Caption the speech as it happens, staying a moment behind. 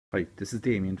Hi, this is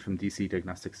Damien from DC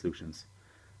Diagnostic Solutions.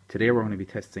 Today we're going to be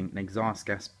testing an exhaust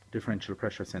gas differential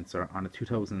pressure sensor on a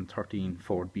 2013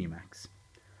 Ford B-Max.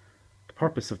 The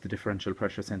purpose of the differential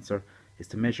pressure sensor is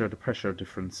to measure the pressure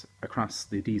difference across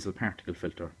the diesel particle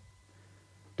filter.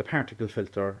 The particle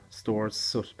filter stores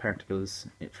soot particles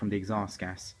from the exhaust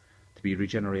gas to be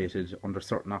regenerated under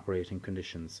certain operating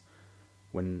conditions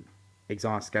when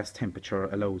exhaust gas temperature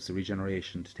allows the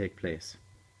regeneration to take place.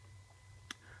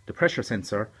 The pressure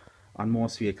sensor on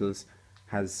most vehicles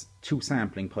has two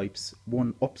sampling pipes,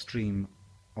 one upstream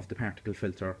of the particle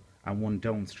filter and one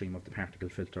downstream of the particle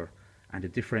filter, and the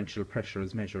differential pressure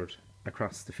is measured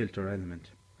across the filter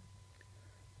element.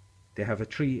 They have a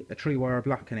three wire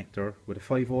block connector with a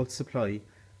 5-volt supply,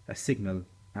 a signal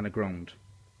and a ground.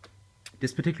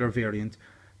 This particular variant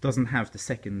doesn't have the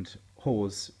second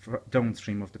hose for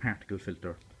downstream of the particle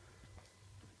filter.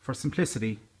 For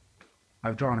simplicity,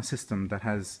 I've drawn a system that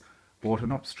has both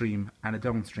an upstream and a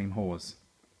downstream hose.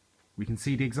 We can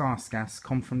see the exhaust gas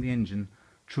come from the engine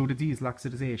through the diesel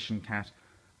oxidization cat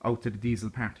out to the diesel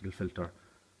particle filter.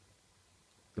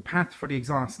 The path for the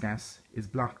exhaust gas is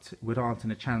blocked with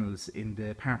alternate channels in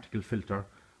the particle filter,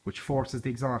 which forces the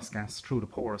exhaust gas through the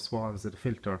porous walls of the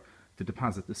filter to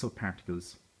deposit the soot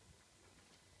particles.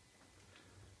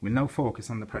 We'll now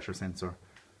focus on the pressure sensor.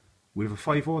 We have a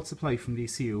 5-volt supply from the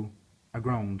ECU, a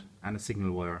ground and a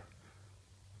signal wire.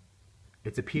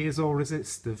 It's a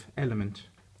piezo-resistive element,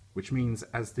 which means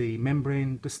as the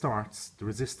membrane distorts, the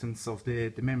resistance of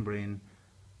the membrane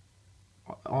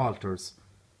alters.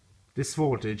 This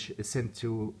voltage is sent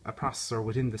to a processor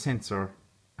within the sensor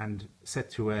and set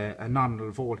to a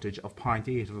nominal voltage of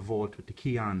 0.8 of a volt with the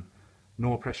key on,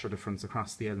 no pressure difference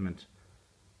across the element.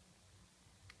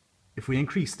 If we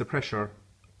increase the pressure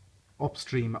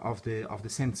upstream of the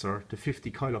sensor to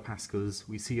 50 kilopascals,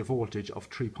 we see a voltage of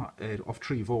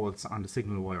 3 volts on the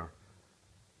signal wire.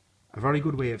 A very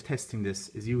good way of testing this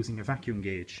is using a vacuum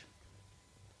gauge.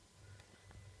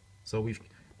 So we've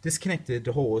disconnected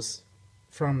the hose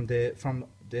from the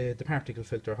particle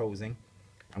filter housing,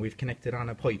 and we've connected on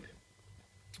a pipe.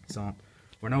 So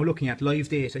we're now looking at live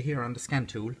data here on the scan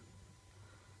tool.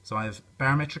 So I have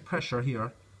barometric pressure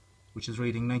here, which is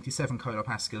reading 97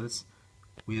 kilopascals.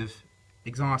 We have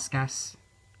exhaust gas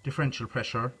differential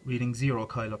pressure reading 0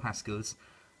 kilopascals,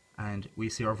 and we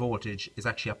see our voltage is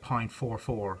actually at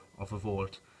 0.44 of a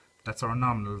volt. That's our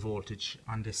nominal voltage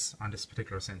on this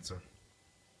particular sensor.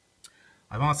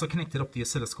 I've also connected up the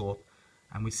oscilloscope,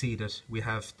 and we see that we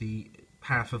have the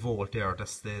half a volt there.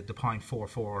 That's the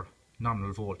 0.44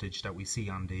 nominal voltage that we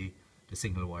see on the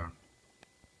signal wire.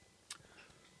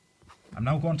 I'm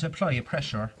now going to apply a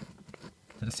pressure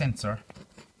to the sensor.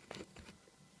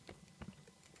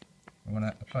 I'm going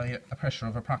to apply a pressure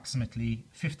of approximately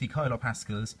 50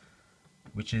 kilopascals,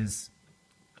 which is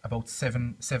about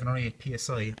 7 or 8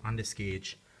 psi on this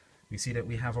gauge. We see that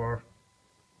we have our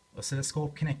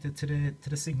oscilloscope connected to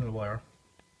the signal wire.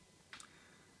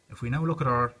 If we now look at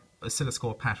our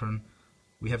oscilloscope pattern,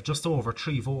 we have just over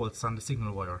 3 volts on the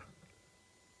signal wire.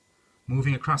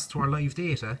 Moving across to our live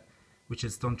data, which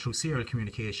is done through serial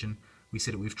communication, we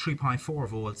see that we have 3.4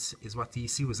 volts is what the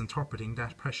ECU is interpreting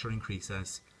that pressure increase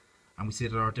as. And we see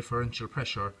that our differential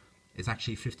pressure is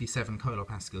actually 57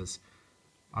 kilopascals.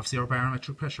 Obviously our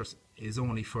barometric pressure is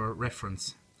only for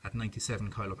reference at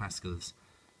 97 kilopascals.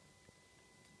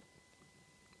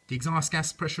 The exhaust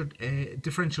gas pressure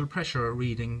differential pressure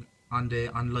reading on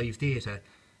live data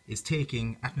is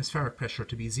taking atmospheric pressure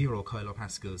to be 0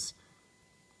 kilopascals.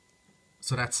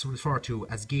 So that's referred to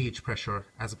as gauge pressure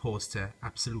as opposed to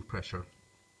absolute pressure.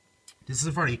 This is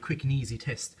a very quick and easy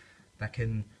test that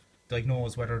can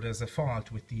diagnose whether there's a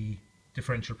fault with the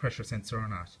differential pressure sensor or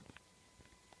not.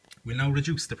 We'll now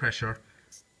reduce the pressure,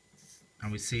 and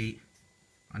we see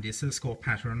on the oscilloscope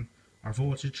pattern our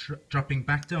voltage dropping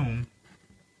back down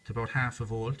to about half a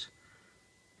volt,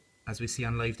 as we see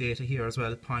on live data here as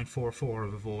well, 0.44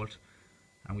 of a volt,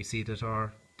 and we see that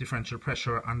our differential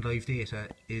pressure on live data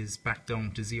is back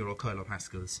down to 0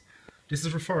 kilopascals. This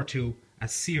is referred to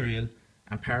as serial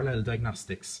and parallel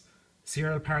diagnostics.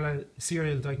 Serial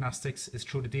diagnostics is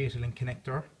through the data link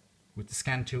connector with the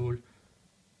scan tool,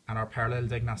 and our parallel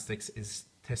diagnostics is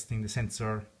testing the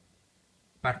sensor,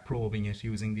 back probing it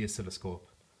using the oscilloscope.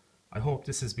 I hope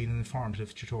this has been an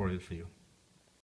informative tutorial for you.